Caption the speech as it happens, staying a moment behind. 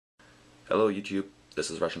Hello YouTube, this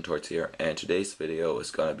is Russian Torts here, and today's video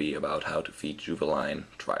is going to be about how to feed juvenile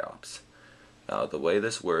Triops. Now the way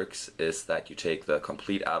this works is that you take the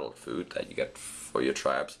complete adult food that you get for your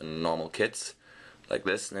Triops in normal kits, like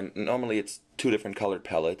this, and normally it's two different colored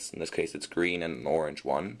pellets. In this case it's green and an orange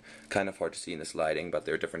one. Kind of hard to see in this lighting, but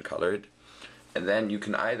they're different colored. And then you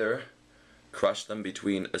can either crush them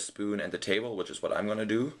between a spoon and the table, which is what I'm going to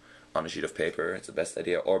do, on a sheet of paper, it's the best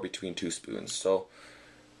idea, or between two spoons. So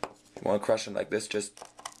you want to crush them like this, just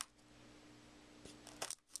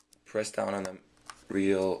press down on them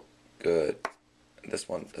real good. This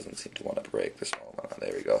one doesn't seem to want to break, this small one.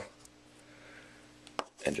 There we go.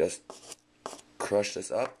 And just crush this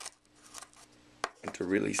up into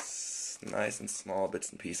really nice and small bits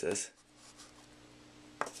and pieces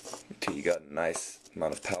until you got a nice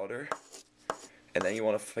amount of powder. And then you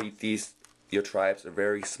want to feed your Triops a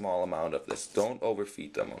very small amount of this. Don't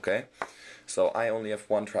overfeed them, okay? So I only have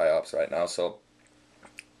one Triops right now, so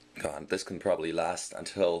God, this can probably last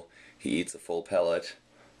until he eats a full pellet,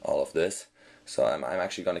 all of this. So I'm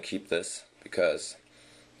actually going to keep this because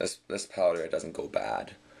this powder doesn't go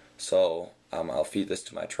bad. So I'll feed this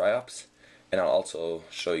to my Triops, and I'll also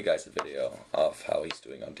show you guys a video of how he's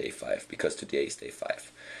doing on day 5, because today is day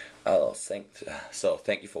 5. So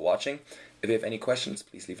thank you for watching. If you have any questions,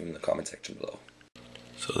 please leave them in the comment section below.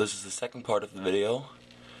 So this is the second part of the video,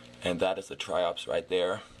 and that is the Triops right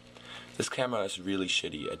there. This camera is really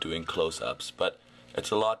shitty at doing close-ups, but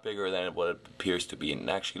it's a lot bigger than what it appears to be, and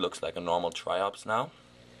it actually looks like a normal Triops now.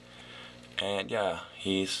 And yeah,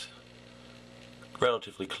 he's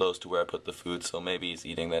relatively close to where I put the food, so maybe he's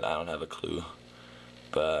eating that, I don't have a clue.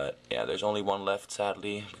 But yeah, there's only one left,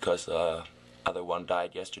 sadly, because other one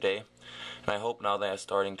died yesterday. And I hope now that I'm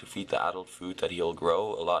starting to feed the adult food that he'll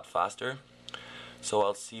grow a lot faster. So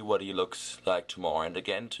I'll see what he looks like tomorrow. And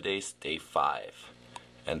again, today's day 5.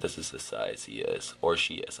 And this is the size he is, or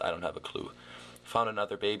she is, I don't have a clue. Found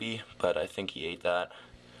another baby, but I think he ate that.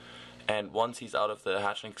 And once he's out of the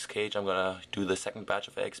hatchling's cage, I'm gonna do the second batch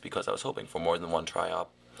of eggs, because I was hoping for more than one Triop.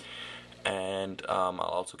 And I'll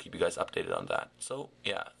also keep you guys updated on that. So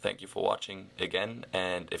yeah, thank you for watching again,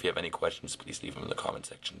 and if you have any questions, please leave them in the comment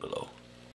section below.